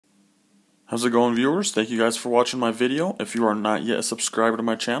How's it going, viewers? Thank you guys for watching my video. If you are not yet a subscriber to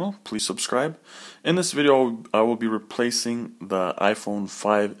my channel, please subscribe. In this video, I will be replacing the iPhone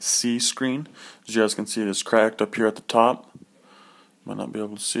 5C screen. As you guys can see, it is cracked up here at the top. Might not be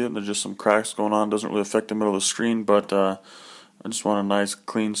able to see it. There's just some cracks going on. Doesn't really affect the middle of the screen, but I just want a nice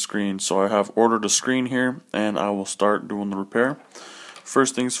clean screen. So I have ordered a screen here, and I will start doing the repair.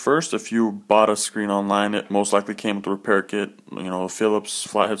 First things first, if you bought a screen online, it most likely came with the repair kit, a Phillips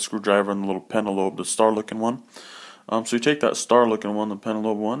flathead screwdriver and the little pentalobe, the star looking one. So you take that star looking one, the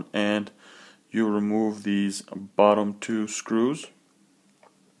pentalobe one, and you remove these bottom two screws.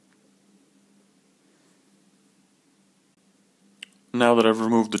 Now that I've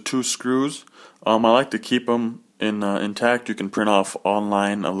removed the two screws, I like to keep them intact. You can print off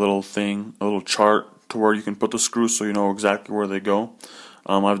online a little thing, a little chart to where you can put the screws so you know exactly where they go.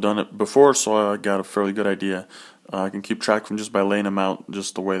 I've done it before, so I got a fairly good idea. I can keep track of them just by laying them out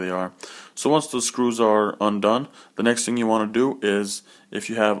just the way they are. So once the screws are undone, the next thing you want to do is, if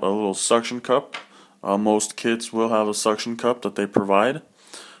you have a little suction cup, most kits will have a suction cup that they provide.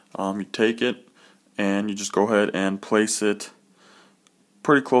 You take it and you just go ahead and place it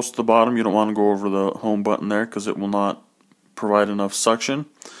pretty close to the bottom. You don't want to go over the home button there because it will not provide enough suction.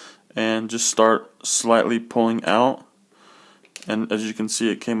 And just start slightly pulling out, and as you can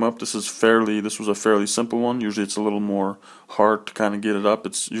see, it came up. This was a fairly simple one. Usually it's a little more hard to kind of get it up.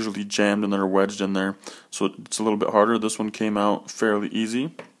 It's usually jammed in there, wedged in there, so it's a little bit harder. This one came out fairly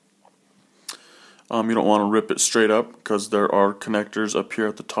easy. You don't want to rip it straight up because there are connectors up here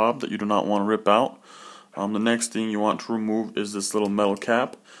at the top that you do not want to rip out. The next thing you want to remove is this little metal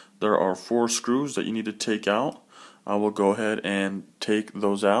cap. There are 4 screws that you need to take out. I will go ahead and take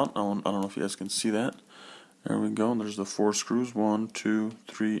those out. I don't know if you guys can see that. There we go. There's the 4 screws. 1, 2,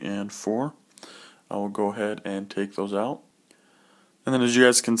 3, and 4. I will go ahead and take those out. And then as you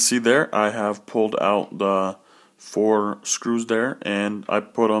guys can see there, I have pulled out the 4 screws there, and I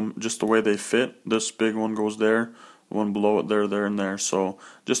put them just the way they fit. This big one goes there, the one below it there, and there. So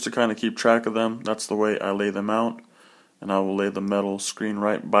just to kind of keep track of them, that's the way I lay them out. And I will lay the metal screen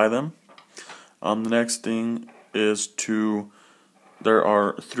right by them. The next thing is there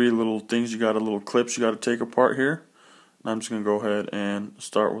are 3 little things, little clips you got to take apart here. And I'm just going to go ahead and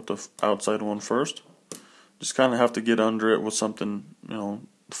start with the outside one first. Just kind of have to get under it with something,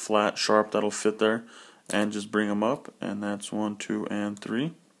 flat, sharp, that'll fit there, and just bring them up. And that's 1, 2, and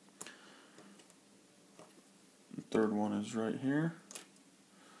 3. The third one is right here.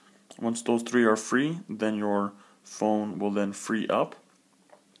 Once those 3 are free, then your phone will then free up.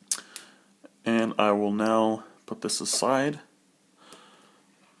 And I will now put this aside.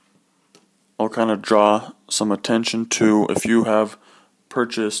 I'll kind of draw some attention to, if you have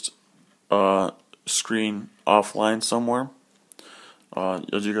purchased a screen offline somewhere.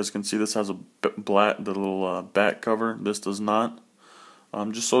 As you guys can see, this has the little back cover. This does not.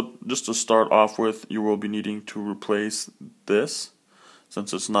 Just to start off with, you will be needing to replace this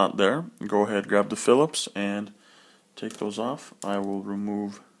since it's not there. Go ahead, grab the Phillips and take those off. I will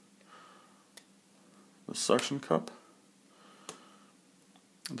remove the suction cup,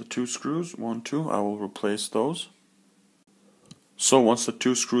 the 2 screws, 1, 2, I will replace those. So once the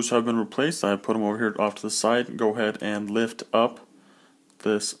 2 screws have been replaced, I put them over here off to the side. Go ahead and lift up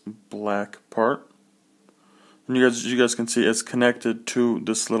this black part. And you guys can see it's connected to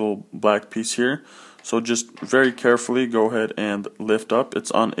this little black piece here. So just very carefully go ahead and lift up.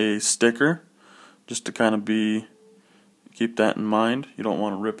 It's on a sticker, just to kind of keep that in mind. You don't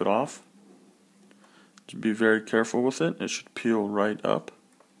want to rip it off. Just be very careful with it. It should peel right up.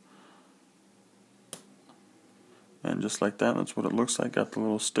 And just like that, that's what it looks like. Got the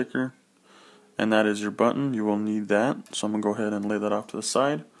little sticker. And that is your button. You will need that. So I'm going to go ahead and lay that off to the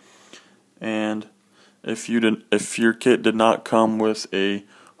side. And if your kit did not come with a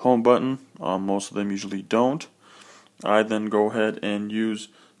home button, most of them usually don't, I then go ahead and use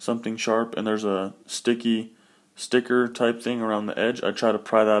something sharp, and there's a sticky sticker type thing around the edge. I try to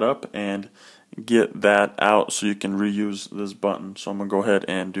pry that up and get that out so you can reuse this button. So I'm going to go ahead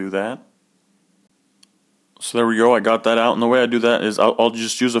and do that. So there we go, I got that out, and the way I do that is I'll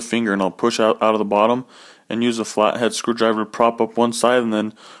just use a finger and I'll push out of the bottom and use a flathead screwdriver to prop up one side, and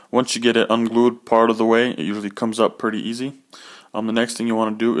then once you get it unglued part of the way, it usually comes up pretty easy. The next thing you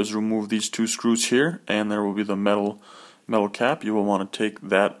want to do is remove these 2 screws here, and there will be the metal cap. You will want to take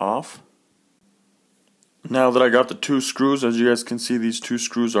that off. Now that I got the 2 screws, as you guys can see, these 2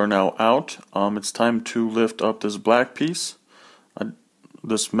 screws are now out. It's time to lift up this black piece.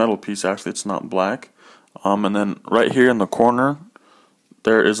 This metal piece, actually, it's not black. And then right here in the corner,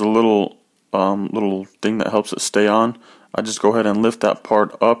 there is a little thing that helps it stay on. I just go ahead and lift that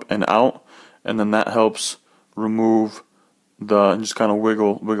part up and out, and then that helps remove and just kind of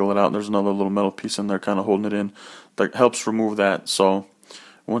wiggle it out. There's another little metal piece in there kind of holding it in that helps remove that. So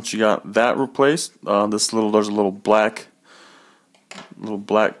once you got that replaced, there's a little black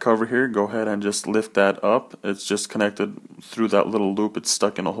cover here. Go ahead and just lift that up. It's just connected through that little loop. It's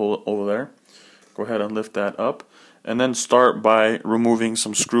stuck in a hole over there. Go ahead and lift that up, and then start by removing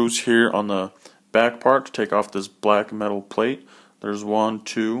some screws here on the back part to take off this black metal plate. There's 1,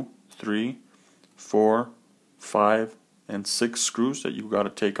 2, 3, 4, 5, and 6 screws that you've got to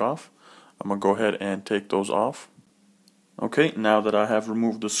take off. I'm going to go ahead and take those off. Okay, now that I have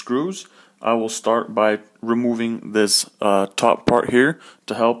removed the screws, I will start by removing this top part here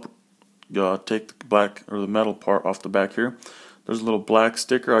to help take the black or the metal part off the back here. There's a little black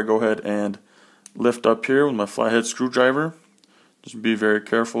sticker. I go ahead and lift up here with my flathead screwdriver. Just be very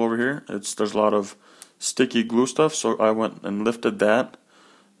careful over here. There's a lot of sticky glue stuff, so I went and lifted that,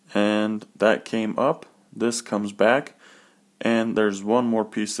 and that came up. This comes back, and there's one more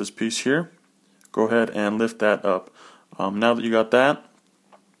piece, this piece here. Go ahead and lift that up. Now that you got that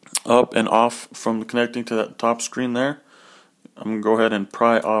up and off from connecting to that top screen there, I'm going to go ahead and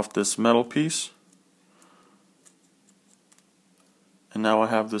pry off this metal piece. And now I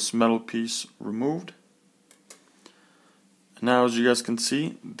have this metal piece removed. Now, as you guys can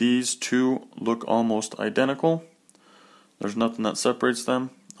see, these two look almost identical. There's nothing that separates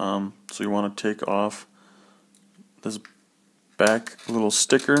them. So you want to take off this back little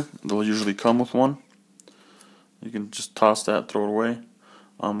sticker. They'll usually come with one. You can just toss that, throw it away.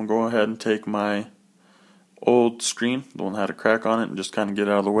 I'm going to go ahead and take my old screen, the one that had a crack on it, and just kind of get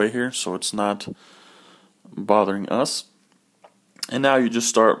it out of the way here so it's not bothering us. And now you just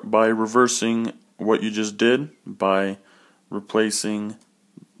start by reversing what you just did by putting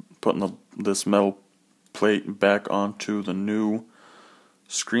this metal plate back onto the new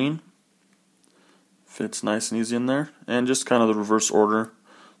screen. Fits nice and easy in there, and just kind of the reverse order.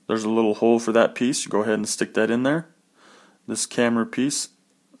 There's a little hole for that piece. You go ahead and stick that in there. This camera piece,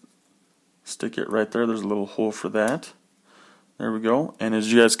 stick it right there. There's a little hole for that. There we go. And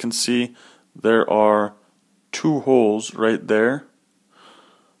as you guys can see, there are 2 holes right there.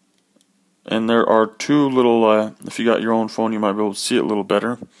 And there are 2 little, if you got your own phone, you might be able to see it a little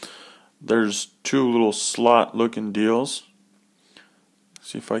better. There's 2 little slot looking deals.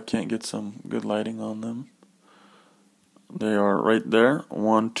 See if I can't get some good lighting on them. They are right there,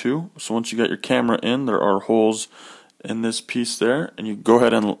 1, 2. So once you got your camera in, there are holes in this piece there, and you go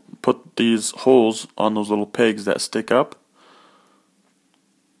ahead and put these holes on those little pegs that stick up.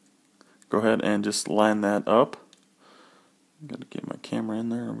 Go ahead and just line that up. Gotta get my camera in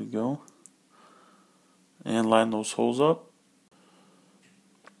there. There we go. And line those holes up.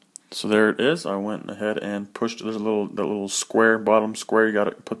 So there it is. I went ahead and pushed. There's that little square, bottom square. You got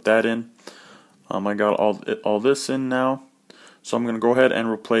to put that in. I got all this in now. So I'm going to go ahead and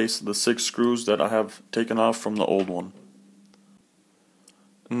replace the 6 screws that I have taken off from the old one.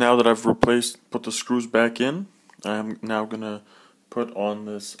 Now that I've put the screws back in, I'm now going to put on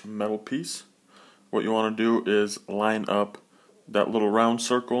this metal piece. What you want to do is line up that little round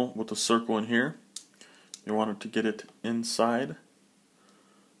circle with the circle in here. You want it to get it inside.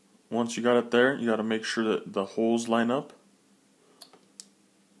 Once you got it there, you got to make sure that the holes line up.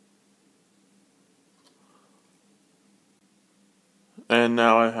 And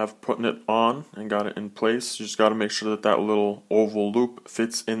now I have put it on and got it in place. You just got to make sure that that little oval loop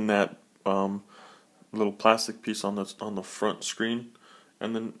fits in that little plastic piece on the front screen.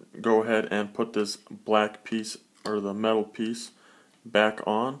 And then go ahead and put this black piece, or the metal piece, back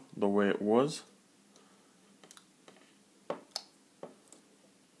on the way it was.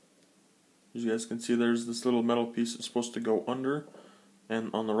 As you guys can see, there's this little metal piece that's supposed to go under, and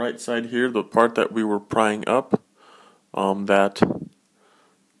on the right side here, the part that we were prying up, that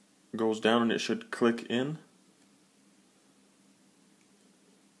goes down and it should click in.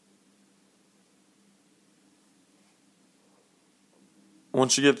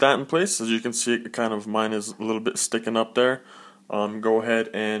 Once you get that in place, as you can see, mine is a little bit sticking up there. Go ahead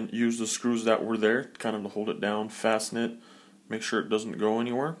and use the screws that were there, kind of to hold it down, fasten it, make sure it doesn't go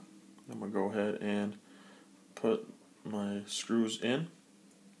anywhere. I'm going to go ahead and put my screws in.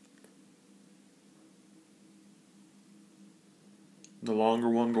 The longer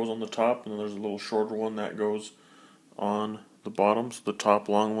one goes on the top, and then there's a little shorter one that goes on the bottom. So the top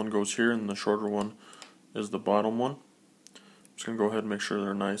long one goes here, and the shorter one is the bottom one. I'm just going to go ahead and make sure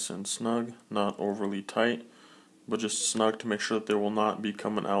they're nice and snug, not overly tight, but just snug to make sure that they will not be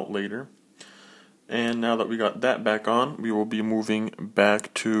coming out later. And now that we got that back on, we will be moving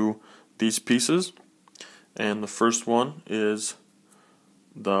back to these pieces. And the first one is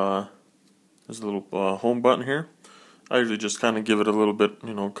the there's a little home button here. I usually just kind of give it a little bit,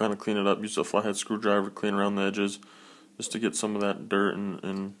 you know, kind of clean it up. Use a flathead screwdriver, clean around the edges, just to get some of that dirt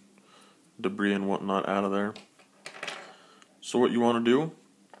and debris and whatnot out of there. So what you want to do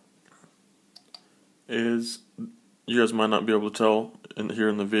is, you guys might not be able to tell here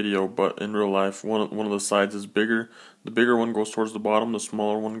in the video, but in real life, one of the sides is bigger. The bigger one goes towards the bottom, the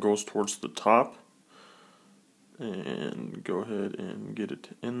smaller one goes towards the top. And go ahead and get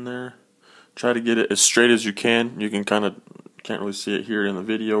it in there. Try to get it as straight as you can. You can can't really see it here in the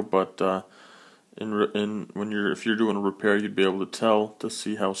video, but if you're doing a repair, you'd be able to tell to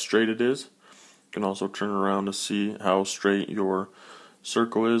see how straight it is. You can also turn around to see how straight your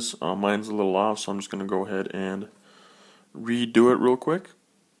circle is. Mine's a little off, so I'm just going to go ahead and redo it real quick.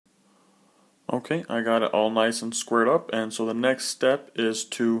 Okay, I got it all nice and squared up, and so the next step is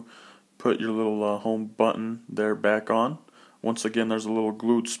to put your little home button there back on. Once again, there's a little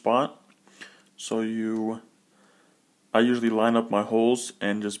glued spot. So I usually line up my holes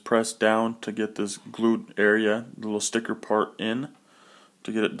and just press down to get this glued area, the little sticker part in,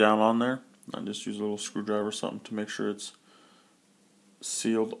 to get it down on there. I just use a little screwdriver or something to make sure it's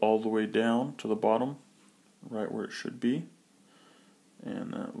sealed all the way down to the bottom, right where it should be.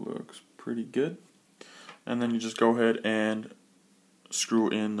 And that looks pretty good. And then you just go ahead and screw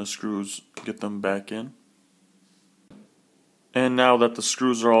in the screws, get them back in. And now that the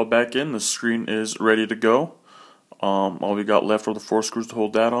screws are all back in, the screen is ready to go. All we got left are the 4 screws to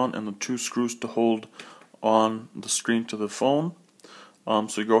hold that on and the 2 screws to hold on the screen to the phone.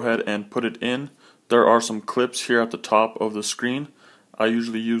 So you go ahead and put it in. There are some clips here at the top of the screen. I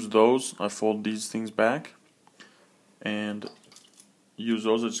usually use those. I fold these things back and use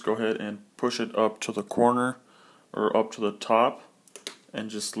those. I just go ahead and push it up to the corner or up to the top and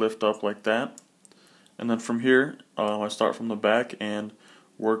just lift up like that. And then from here, I start from the back and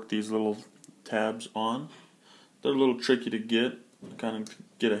work these little tabs on. They're a little tricky to get, kind of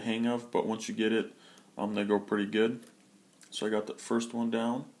get a hang of, but once you get it, they go pretty good. So I got the first one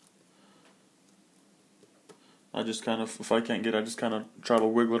down. I just kind of, if I can't get it, I just kind of try to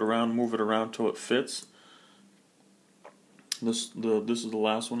wiggle it around, move it around till it fits. This is the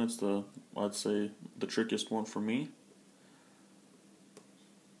last one. It's I'd say the trickiest one for me.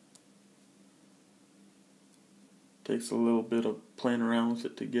 Takes a little bit of playing around with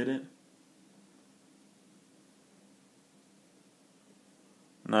it to get it.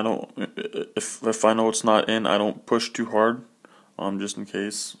 And I don't, if I know it's not in, I don't push too hard, just in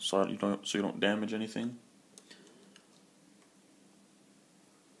case, so you don't damage anything.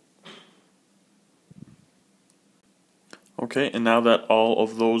 Okay, and now that all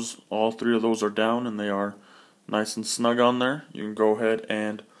 3 of those are down and they are nice and snug on there, you can go ahead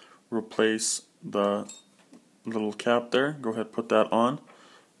and replace the little cap there. Go ahead, put that on,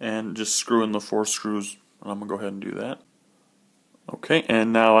 and just screw in the 4 screws. I'm gonna go ahead and do that. Okay,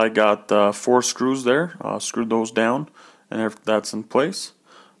 and now I got 4 screws there. Screwed those down, and that's in place.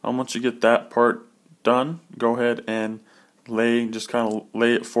 Once you get that part done, go ahead and just kind of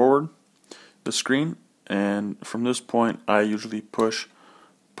lay it forward the screen, and from this point I usually push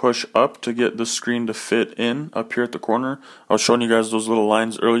up to get the screen to fit in up here at the corner. I was showing you guys those little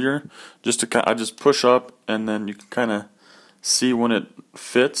lines earlier. I just push up, and then you can kind of see when it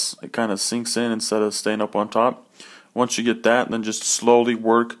fits. It kind of sinks in instead of staying up on top. Once you get that, then just slowly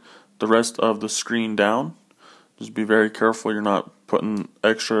work the rest of the screen down. Just be very careful you're not putting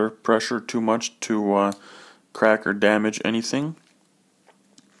extra pressure too much to crack or damage anything.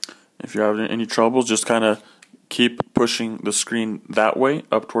 If you're having any troubles, just kind of keep pushing the screen that way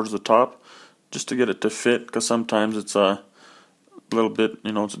up towards the top just to get it to fit, because sometimes it's a little bit,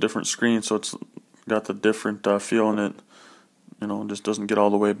 it's a different screen, so it's got the different feel in it. Just doesn't get all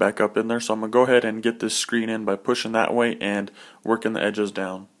the way back up in there. So I'm going to go ahead and get this screen in by pushing that way and working the edges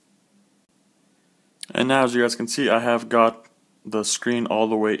down. And now, as you guys can see, I have got the screen all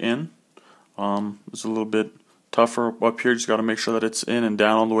the way in. It's a little bit tougher up here. Just got to make sure that it's in and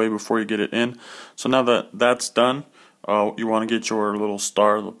down all the way before you get it in. So now that that's done, you want to get your little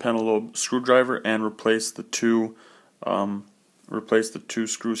the pentalobe screwdriver and replace the two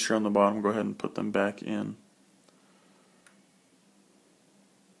screws here on the bottom. Go ahead and put them back in.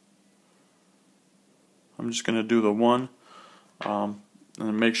 I'm just going to do the one, and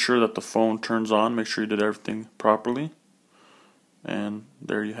make sure that the phone turns on. Make sure you did everything properly, and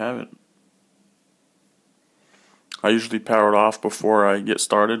there you have it. I usually power it off before I get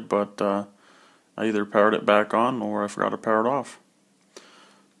started, but I either powered it back on or I forgot to power it off.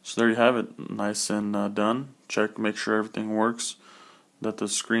 So there you have it, nice and done. Make sure everything works, that the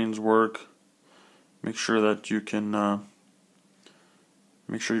screens work. Make sure that you can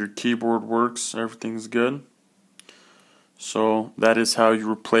Make sure your keyboard works, everything's good. So that is how you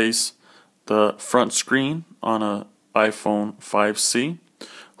replace the front screen on a iPhone 5C.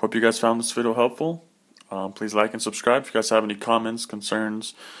 Hope you guys found this video helpful. Please like and subscribe. If you guys have any comments,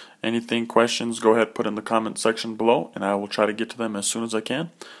 concerns, anything, questions, go ahead, put in the comment section below, and I will try to get to them as soon as I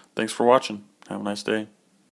can. Thanks for watching. Have a nice day.